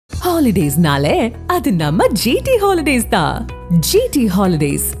Holidays nale, adu namma GT Holidays da. GT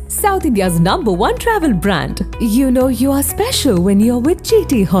Holidays, South India's #1 travel brand. You know you are special when you're with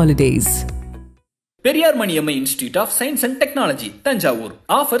GT Holidays. Periyar Maniammai Institute of Science and Technology, Tanjavur,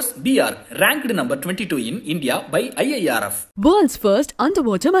 offers BR, ranked number 22 in India by IIRF. World's first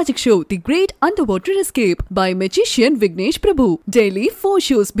underwater magic show, The Great Underwater Escape by magician Vignesh Prabhu. Daily 4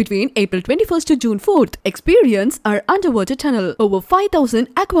 shows between April 21st to June 4th. Experience our underwater tunnel, over 5,000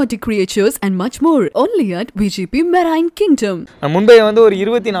 aquatic creatures and much more. Only at VGP Marine Kingdom. Mumbai வந்து ஒரு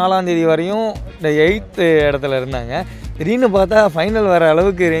 24ஆம் தேதி வரையும் 8th இடத்துல இருந்தாங்க. திடீர்னு பார்த்தா final வர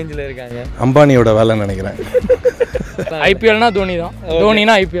அளவுக்கு ரேஞ்சில் இருக்காங்க. அம்பானியோட வேலை நினைக்கிறேன். ஐபிஎல்னா தோனி தான்,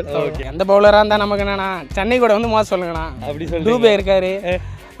 தோனினா ஐபிஎல். ஓகே, அந்த பவுலராக இருந்தால் நமக்கு என்னன்னா சென்னை கூட வந்து மோசம் சொல்லுங்கண்ணா. அப்படி சொல்லி டூபே இருக்காரு,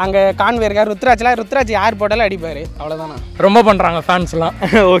 அங்கே கான்வே இருக்காரு, ருத்ராஜ் யார் போட்டாலும் அடிப்பார், அவ்வளோதானா. ரொம்ப பண்ணுறாங்க ஃபேன்ஸ்லாம்.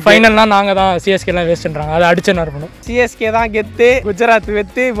 ஃபைனல்னா நாங்கள் தான் சிஎஸ்கேலாம் வேஸ்ட்டுன்றாங்க, அதை அடிச்சு என்ன இருக்கணும். சிஎஸ்கே தான் கெத்து, குஜராத்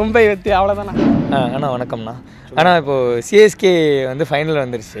வெத்து, மும்பை வெத்து, அவ்வளோதானா. அண்ணா வணக்கம்ண்ணா. ஆனால் இப்போது சிஎஸ்கே வந்து ஃபைனல்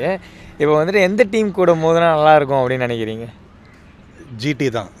வந்துருச்சு. இப்போ வந்துட்டு எந்த டீம் கூட மோதினா நல்லாயிருக்கும் அப்படின்னு நினைக்கிறீங்க? ஜிடி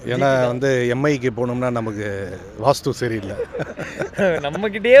தான். ஏன்னா வந்து எம்ஐக்கு போனோம்னா நமக்கு வாஸ்து சரியில்லை,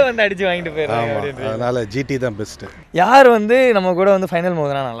 நம்மக்கிட்டே வந்து அடித்து வாங்கிட்டு போயிடலாம். அதனால் ஜிடி தான் பெஸ்ட்டு. யார் வந்து நம்ம கூட வந்து ஃபைனல்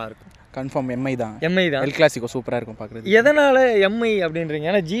மோதினா நல்லாயிருக்கும்? கன்ஃபார்ம் எம்ஐ தான். எல் கிளாசிக்கோ சூப்பராக இருக்கும் பார்க்குறது. எதனால் எம்ஐ அப்படின்றீங்க?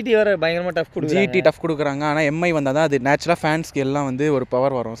 ஏன்னா ஜிடி வர பயங்கரமாக டஃப் கொடுக்குறாங்க. ஜிடி டஃப் கொடுக்குறாங்க, ஆனால் எம்ஐ வந்தால் தான் அது நேச்சுரலாக ஃபேன்ஸ்க்கு எல்லாம் வந்து ஒரு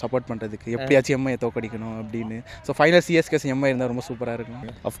பவர் வரும் சப்போர்ட் பண்ணுறதுக்கு, எப்படியாச்சும் எம்ஐயை தோக்கடிக்கணும் அப்படின்னு. ஸோ ஃபைனல் சிஎஸ்கேஸ் எம்ஐ இருந்தால் ரொம்ப சூப்பராக இருக்கும்.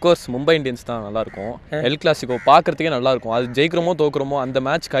 அஃப்கோர்ஸ் மும்பை இந்தியன்ஸ் தான் நல்லாயிருக்கும். எல் கிளாசிக்கோ பார்க்குறதுக்கே நல்லாயிருக்கும். அது ஜெயிக்கிறோமோ தோக்குறோமோ அந்த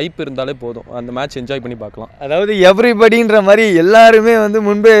மேட்ச் கைப்பு இருந்தாலே போதும், அந்த மேட்ச் என்ஜாய் பண்ணி பார்க்கலாம். அதாவது எவ்ரிபடின்ற மாதிரி எல்லாருமே வந்து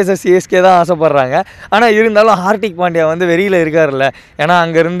மும்பை vs சிஎஸ்கே தான் ஆசைப்பட்றாங்க. ஆனால் இருந்தாலும் ஹார்திக் பாண்டியா வந்து வெளியில் இருக்கார்ல, ஏன்னா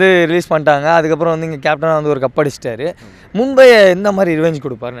அங்கேருந்து ரிலீஸ் பண்ணிட்டாங்க. அதுக்கப்புறம் வந்து இங்கே கேப்டனாக வந்து ஒரு கப் அடிச்சிட்டாரு. மும்பையை எந்த மாதிரி ரிவெஞ்ச்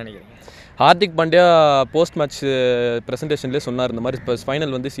கொடுப்பாருன்னு நினைக்கிறேன்? ஹார்திக் பாண்டியா போஸ்ட் மேட்ச் ப்ரெசன்டேஷன்லேயே சொன்னார் இந்த மாதிரி இப்போ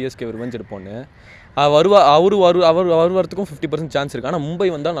ஃபைனல் வந்து சிஎஸ்கே ரிவெஞ்ச் எடுப்போன்னு. அவர் வரத்துக்கும் 50% சான்ஸ் இருக்குது. ஆனால் மும்பை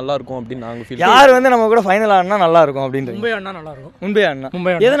வந்தால் நல்லாயிருக்கும் அப்படின்னு நாங்கள் ஃபீல். யார் வந்து நம்ம கூட ஃபைனல் ஆடினா நல்லாயிருக்கும் அப்படின்றது? மும்பை ஆடினா நல்லாயிருக்கும்.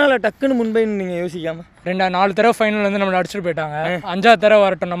 மும்பை எதனால் டக்குன்னு மும்பைன்னு நீங்கள் யோசிக்காமல்? 4 தடவை ஃபைனல் வந்து நம்மளை அடிச்சுட்டு போயிட்டாங்க, 5ஆவது தடவை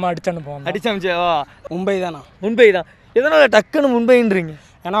வரட்டும் நம்ம அடிச்சு அனுப்புவோம். அடிச்சா மும்பை தானா? மும்பை தான். எதனால் டக்குன்னு மும்பைன்றீங்க?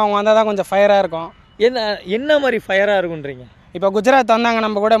 ஏன்னா அவங்க வந்தால் தான் கொஞ்சம் ஃபயராக இருக்கும். என்ன மாதிரி ஃபயராக இருக்குன்றீங்க? இப்போ குஜராத் வந்தாங்க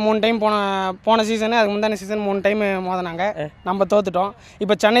நம்ம கூட 3 டைம் போன சீசனு, அதுக்கு முந்தான சீசன் 3 டைம் மோதினாங்க, நம்ம தோத்துட்டோம்.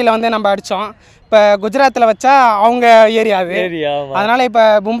 இப்போ சென்னையில் வந்து நம்ம அடித்தோம். இப்போ குஜராத்தில் வச்சா அவங்க ஏரியா அது, அதனால் இப்போ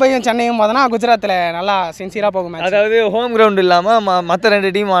மும்பையும் சென்னையும் மோதினா குஜராத்தில் நல்லா சின்சியராக போகும். அதாவது ஹோம் கிரவுண்ட் இல்லாமல் மற்ற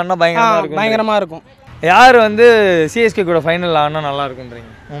 2 டீம் ஆடினா பயங்கரமாக இருக்கும். யார் வந்து சிஎஸ்கே கூட ஃபைனல் ஆடினா நல்லா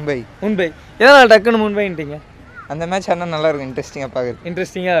இருக்குன்றீங்க? மும்பை. எதனால் டக்குன்னு மும்பைன்ட்டீங்க? அந்த மேட்ச் ஆனால் நல்லா இருக்கும்,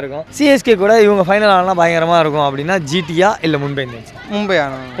 இன்ட்ரெஸ்டிங்காக இருக்கும். சிஎஸ்கே கூட இவங்க ஃபைனல் ஆனால் பயங்கரமாக இருக்கும் அப்படின்னா ஜிடியா இல்லை மும்பை இந்தியன்ஸ்? மும்பை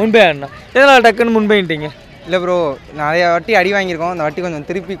ஆடினா. எதனால் டக்குன்னு மும்பைன்ட்டீங்க? இல்லை ப்ரோ, நிறைய வாட்டி அடி வாங்கியிருக்கோம், அந்த வாட்டி கொஞ்சம்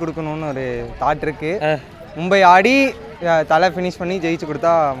திருப்பி கொடுக்கணும்னு ஒரு தாட் இருக்குது. மும்பை ஆடி தலை ஃபினிஷ் பண்ணி ஜெயிச்சு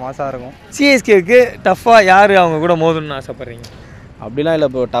கொடுத்தா மாசாக இருக்கும். சிஎஸ்கேவுக்கு டஃப்பாக யார் அவங்க கூட மோதணும்னு ஆசைப்பட்றீங்க? அப்படிலாம் இல்லை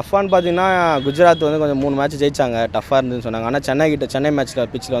இப்போ டஃப்பான்னு பார்த்தீங்கன்னா குஜராத் வந்து கொஞ்சம் 3 மேட்ச் ஜெயிச்சாங்க, டஃப்பாக இருந்துன்னு சொன்னாங்க. ஆனால் சென்னை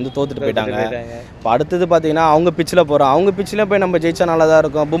பிச்சில் வந்து தோத்துட்டு போயிட்டாங்க. இப்போ அடுத்தது பார்த்தீங்கன்னா அவங்க பிச்சில் போகிறோம், அவங்க பிச்சில் போய் நம்ம ஜெயிச்சா நல்லா தான்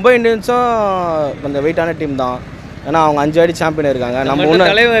இருக்கும். மும்பை இந்தியன்ஸும் கொஞ்சம் வெயிட்டான டீம் தான், ஏன்னா அவங்க 5 வாட்டி சாம்பியன் இருக்காங்க.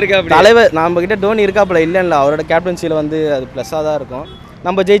 நம்ம தலைவர் நம்ம கிட்ட டோனி இருக்காப்புல, இல்லை அவரோட கேப்டன்சியில் வந்து அது ப்ளஸ்ஸாக தான் இருக்கும்.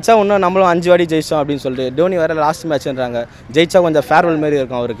 நம்ம ஜெயிச்சா இன்னும் நம்மளும் 5 வாட்டி ஜெயிச்சோம் அப்படின்னு சொல்லிட்டு டோனி வேறு லாஸ்ட் மேட்ச்ன்றாங்க, ஜெயிச்சா கொஞ்சம் ஃபேர்வெல் மாரி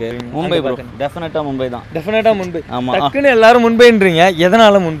இருக்கும் அவருக்கு. மும்பை ப்ரோ, டெஃபினட்டாக மும்பை தான். மும்பை. ஆமாம், டக்குன்னு எல்லாரும் மும்பைன்றீங்க,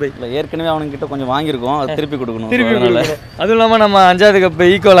 எதனால் மும்பை? இல்லை, ஏற்கனவே அவனுக்கிட்ட கொஞ்சம் வாங்கியிருக்கோம், அது திருப்பி கொடுக்கணும். அதுவும் இல்லாமல் நம்ம 5வது கப்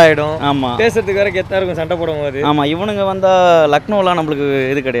ஈக்குவல் ஆகிடும். ஆமாம், பேசுறதுக்கு வேறு கெத்தாக இருக்கும் சண்டை போடும் போது. ஆமாம், இவனுங்க வந்தால் லக்னோலாம் நம்மளுக்கு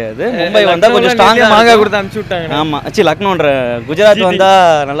இது கிடையாது. மும்பை வந்தால் கொஞ்சம் ஸ்ட்ராங்காக மாங்காய் கொடுத்து அனுப்பிச்சி விட்டாங்க. ஆமாம், லக்னோன்ற குஜராத்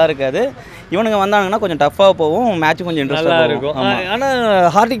வந்தால் நல்லா இருக்காது. இவனுங்க வந்தாங்கன்னா கொஞ்சம் டஃப்பாக போகும், மேட்ச் கொஞ்சம் இன்ட்ரெஸ்டாக இருக்கும். ஆனால்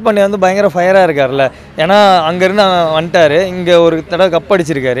ஹார்திக் பாண்டியா வந்து பயங்கர ஃபயராக இருக்கார்ல, ஏன்னா அங்கேருந்து வந்துட்டார், இங்கே ஒரு தடவை கப்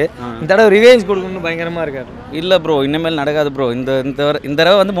அடிச்சிருக்காரு, இந்த தடவை ரிவேஞ்ச் கொடுக்கணும்னு பயங்கரமாக இருக்காரு. இல்லை ப்ரோ, இனிமேல் நடக்காது ப்ரோ. இந்த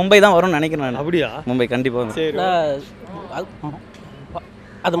தடவை வந்து மும்பை தான் வரும்னு நினைக்கிறேன் நான். அப்படியா? மும்பை கண்டிப்பாக.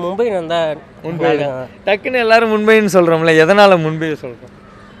 அது மும்பை வந்தால் மும்பை டக்குன்னு எல்லாரும் மும்பைன்னு சொல்கிறோம்ல, எதனால் மும்பையை சொல்கிறோம்?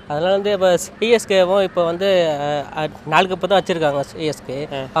 அதனால் வந்து இப்போ சிஎஸ்கேவும் இப்போ வந்து 4 கப்பு தான் வச்சுருக்காங்க. சிஎஸ்கே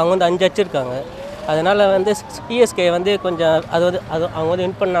அவங்க வந்து 5 வச்சுருக்காங்க. அதனால் வந்து சிஎஸ்கே வந்து கொஞ்சம் அவங்க வந்து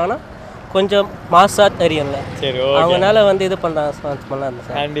வின் பண்ணாங்கன்னா கொஞ்சம் மாசாக தெரியும்ல, அவங்களால வந்து இது பண்ணுறாங்க.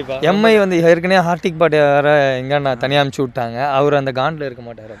 கண்டிப்பாக எம்ஐ வந்து ஏற்கனவே ஹார்திக் பாண்டியா வேறு எங்கன்னா தனியாக அனுப்பிச்சி விட்டாங்க, அவர் அந்த காண்டில் இருக்க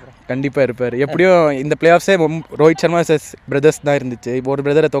மாட்டார். அப்புறம் கண்டிப்பாக இருப்பார். எப்படியும் இந்த பிளே ஆஃப்ஸே ரோஹித் சர்மா பிரதர்ஸ் தான் இருந்துச்சு. இப்போ ஒரு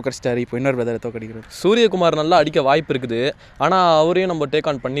பிரதரை தோக்கடிச்சிட்டாரு, இப்போ இன்னொரு பிரதரை தோக்கடிக்கிறார். சூரியகுமார் நல்லா அடிக்க வாய்ப்பு இருக்குது, ஆனால் அவரையும் நம்ம டேக்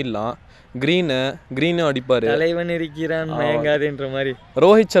ஆன் பண்ணிடலாம். கிரீனும் அடிப்பார், தலைவன் இருக்கிறான் மயங்காதுன்ற மாதிரி.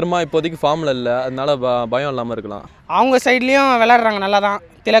 ரோஹித் சர்மா இப்போதைக்கு ஃபார்மில் இல்லை, அதனால பயம் இல்லாமல் இருக்கலாம். அவங்க சைட்லேயும் விளையாடுறாங்க நல்லா தான்.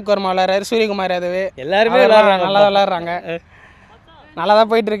 திலக் வர்மா விளையாடுறாரு, சூரியகுமார் யாதவ் எல்லாருமே நல்லா விளையாடுறாங்க. நல்லா தான்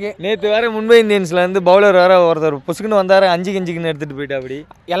போயிட்டு இருக்கு. நேற்று வேற மும்பை இந்தியன்ஸ்ல இருந்து பவுலர் வேற ஒருத்தர் புசுக்குன்னு வந்தாரு, 5-5 எடுத்துட்டு போயிட்டா. அப்படி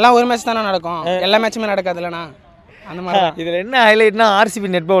எல்லாம் ஒரு மேட்ச் தானே நடக்கும், எல்லா மேட்சுமே நடக்காது இல்லைண்ணா. அந்த மாதிரி இதில் என்ன ஹைலைட்னா RCB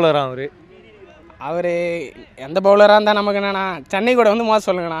நெட் பவுலரா அவர் எந்த பவுலராக இருந்தால் நமக்கு என்னண்ணா, சென்னை கூட வந்து மோசம்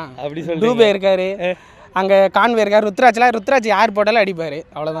சொல்லுங்கண்ணா. அப்படி சொல்லி டூபே இருக்காரு, அங்கே கான்வே இருக்கார், ருத்ராஜ் யார் போட்டாலும் அடிப்பார்,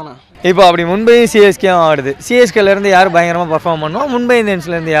 அவ்வளோதாண்ணா. இப்போ அப்படி மும்பையும் CSKவும் ஆடுது. CSKலேருந்து யார் பயங்கரமாக பர்ஃபார்ம் பண்ணுவோம், மும்பை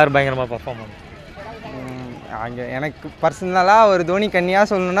இந்தியன்ஸ்லேருந்து யார் பயங்கரமாக பர்ஃபார்ம் பண்ணுவோம்? அங்கே எனக்கு பர்சனலாக ஒரு தோனி கன்னியாக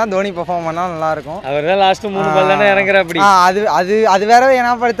சொல்லணும்னா தோனி பெர்ஃபார்ம் பண்ணால் நல்லாயிருக்கும். அவர் தான் லாஸ்ட்டு 3 பால் தானே இறங்குற. அப்படி அது வேற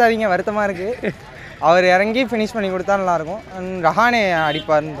ஏனாப்படுத்தாதீங்க, வருத்தமாக இருக்குது. அவர் இறங்கி ஃபினிஷ் பண்ணி கொடுத்தா நல்லாயிருக்கும். ரஹானே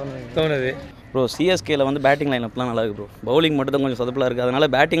அடிப்பார்னு தோணுது. ப்ரோ CSKல வந்து பேட்டிங் லைன் அப்லாம் நல்லா இருக்குது ப்ரோ. பவுலிங் மட்டும் தான் கொஞ்சம் சொதப்பலாக இருக்குது.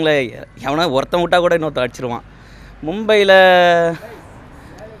 அதனால் பேட்டிங்கில் எவனா ஒருத்தன் விட்டால் கூட இன்னொருத்த அடிச்சிருவான். மும்பையில்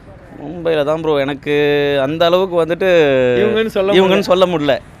தான் ப்ரோ எனக்கு அந்த அளவுக்கு வந்துட்டு இவங்கன்னு சொல்ல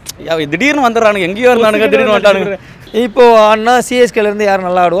முடியல. திடீர்னு வந்துடுறானுங்க, எங்கேயோ இருந்தானுங்க, திடீர்னு வந்துட்டானுங்க. இப்போ அண்ணா CSKலேருந்து யார்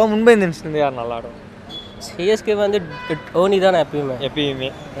நல்லா ஆடுவா, மும்பை இந்தியன்ஸ்லேருந்து யார் நல்லா ஆடுவா? CSK வந்து டோனி தானே எப்பயுமே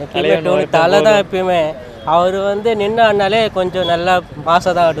டோனி தலை தான் எப்பயுமே. அவர் வந்து நின்று ஆடினாலே கொஞ்சம் நல்லா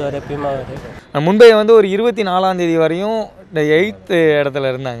மாசாக தான் ஆடுவார் எப்பயுமே. அவர் மும்பை வந்து ஒரு 24ஆம் தேதி வரையும் 8th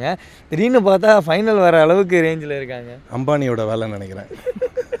இடத்துல இருந்தாங்க. திடீர்னு பார்த்தா ஃபைனல் வர அளவுக்கு ரேஞ்சில் இருக்காங்க. அம்பானியோட வேலை நினைக்கிறேன்.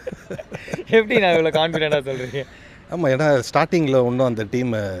 எப்படி நான் இவ்வளோ கான்ஃபிடென்ட்டாக சொல்கிறீங்க? ஆமாம், ஏன்னா ஸ்டார்டிங்கில் ஒன்றும் அந்த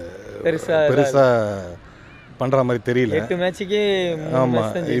டீம் பெருசாக பண்ணுற மாதிரி தெரியல. 8 மேட்சுக்கே.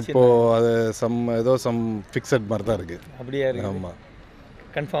 ஆமாம், இப்போது அது ஏதோ ஃபிக்ஸட் மாதிரி தான் இருக்குது. அப்படியா இருக்கு? ஆமாம்,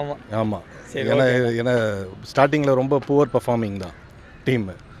 கன்ஃபார்மாக. ஆமாம். ஏன்னா ஸ்டார்டிங்கில் ரொம்ப புவர் பர்ஃபார்மிங் தான்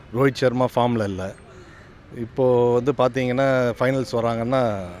டீம். ரோஹித் சர்மா ஃபார்மில் இல்லை. இப்போது வந்து பார்த்தீங்கன்னா ஃபைனல்ஸ் வராங்கன்னா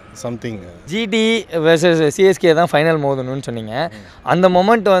சம்திங் GT வெர்சஸ் CSK தான் ஃபைனல் மோதணும்னு சொன்னீங்க. அந்த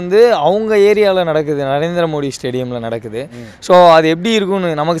மொமெண்ட் வந்து அவங்க ஏரியாவில் நடக்குது, நரேந்திர மோடி ஸ்டேடியமில் நடக்குது. ஸோ அது எப்படி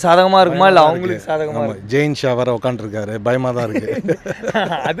இருக்கும்னு நமக்கு சாதகமாக இருக்குமா இல்லை அவங்களுக்கு சாதகமாக இருக்கும்? ஜெயின் ஷா வர உட்காந்துருக்காரு, பயமாக தான் இருக்குது.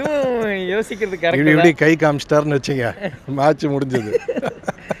 அதுவும் யோசிக்கிறது கரெக்ட். இப்படி கை காமிச்சிட்டாருன்னு வச்சுங்க, மேட்ச் முடிஞ்சது.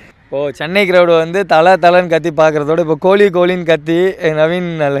 ஓ, சென்னை கிரௌடு வந்து தலைன்னு கத்தி பார்க்குறதோட இப்போ கோலின்னு கத்தி நவீன்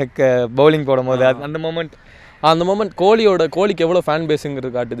பவுலிங் போடும்போது அந்த மொமெண்ட் கோலிக்கு எவ்வளோ ஃபேன்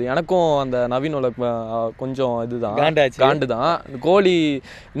பேஸுங்கிறது காட்டுது. எனக்கும் அந்த நவீனோட கொஞ்சம் இதுதான் காண்டு தான். கோலி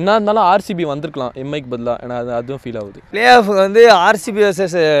என்ன இருந்தாலும் RCB வந்திருக்கலாம் எம்ஐக்கு பதிலாக, ஏன்னா அதுவும் ஃபீல் ஆகுது. பிளே ஆஃப் வந்து RCB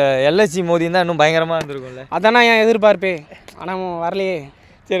வர்சஸ் LSG மோதி தான் இன்னும் பயங்கரமாக இருந்திருக்கும்ல. அதானா என் எதிர்பார்ப்பே, ஆனால் வரலையே.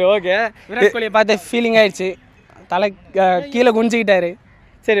 சரி, ஓகே. விராட் கோலியை பார்த்து ஃபீலிங் ஆயிடுச்சு, தலை கீழே குஞ்சிக்கிட்டாரு.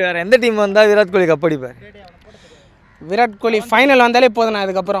 சரி, வேறு எந்த டீம் வந்தால் விராட் கோலி கப் அடிப்பார்? விராட் கோலி ஃபைனல் வந்தாலே போதுண்ணா.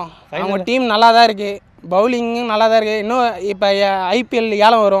 அதுக்கப்புறம் அவங்க டீம் நல்லா தான் இருக்குது, பவுலிங்கும் நல்லா தான் இருக்குது. இன்னும் இப்போ IPL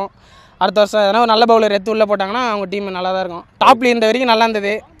ஏலம் வரும் அடுத்த வருஷம், எதனா ஒரு நல்ல பவுலர் எடுத்து உள்ளே போட்டாங்கன்னா அவங்க டீம் நல்லா தான் இருக்கும். டாப்ல இருந்த வரைக்கும் நல்லா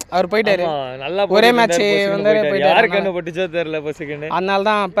இருந்தது, அவர் போயிட்டாரு. ஒரே மேட்ச் வந்தாரு, போயிட்டாரு. அதனால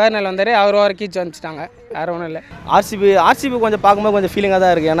தான் பேர்னல் வந்தாரு, அவர் ஒரு கீச் வந்துட்டாங்க, வேற ஒன்றும் இல்லை. RCB கொஞ்சம் பார்க்கும்போது கொஞ்சம் ஃபீலிங்காக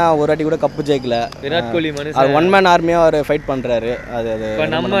தான் இருக்குது. ஏன்னா ஒரு வாட்டி கூட கப்பு ஜெயிக்கல விராட் கோலி. அது 1 மேன் ஆர்மியாக அவர் ஃபைட் பண்ணுறாரு. அது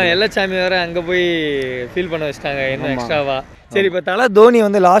நம்ம எல்லச்சாமி வேற அங்கே போய் ஃபீல் பண்ண வச்சிட்டாங்க என்ன எக்ஸ்ட்ராவா. சரி, இப்போ தலை தோனி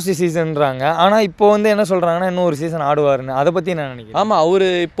வந்து லாஸ்ட் சீசன்றாங்க, ஆனால் இப்போ வந்து என்ன சொல்கிறாங்கன்னா இன்னும் ஒரு சீசன் ஆடுவாருன்னு. அதை பற்றி நான் நினைக்கிறேன். ஆமாம், அவர்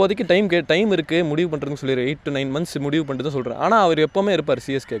இப்போதைக்கு டைம் இருக்குது முடிவு பண்ணுறதுன்னு சொல்லிடுறேன். 8 to 9 months முடிவு பண்ணிட்டு சொல்கிறேன். ஆனால் அவர் எப்போவுமே இருப்பார்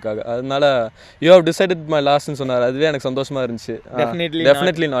CSKக்காக. அதனால யூ ஹவ் டிசைடட் மை லாஸ்ட்னு சொன்னார். அதுவே எனக்கு சந்தோஷமாக இருந்துச்சு.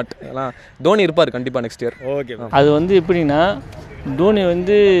 Definitely not. ஆனால் தோனி இருப்பார் கண்டிப்பாக நெக்ஸ்ட் இயர். ஓகே. அது வந்து எப்படின்னா, தோனி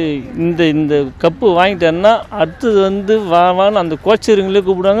வந்து இந்த கப்பு வாங்கிட்டாருன்னா அடுத்தது வந்து வான்னு அந்த கோச்சருங்களே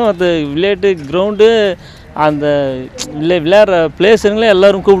கூப்பிடுவாங்க, மற்ற விளையாட்டு கிரவுண்டு அந்த விளையாடுற பிளேஸருங்களே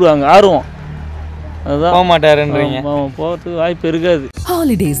எல்லாரும் கூப்பிடுவாங்க. ஆர்வம் அதுதான். போக மாட்டாருன்றீங்க? போகிறதுக்கு வாய்ப்பு இருக்காது.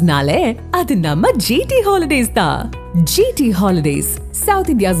 ஹாலிடேஸ்னாலே அது நம்ம GT ஹாலிடேஸ் தான். GT holidays, South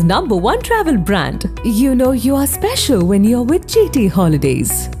India's #1 travel brand. You know you are special when you're with GT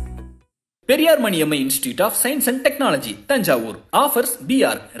holidays. Periyar Maniammai Institute of Science and Technology, Tanjavur, offers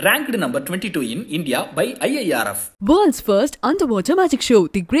BR, ranked number 22 in India by IIRF. World's first underwater magic show,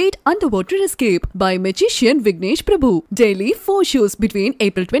 The Great Underwater Escape by magician Vignesh Prabhu. Daily 4 shows between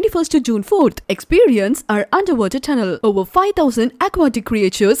April 21st to June 4th. Experience our underwater tunnel, over 5,000 aquatic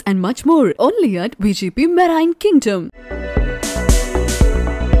creatures and much more. Only at VGP Marine Kingdom.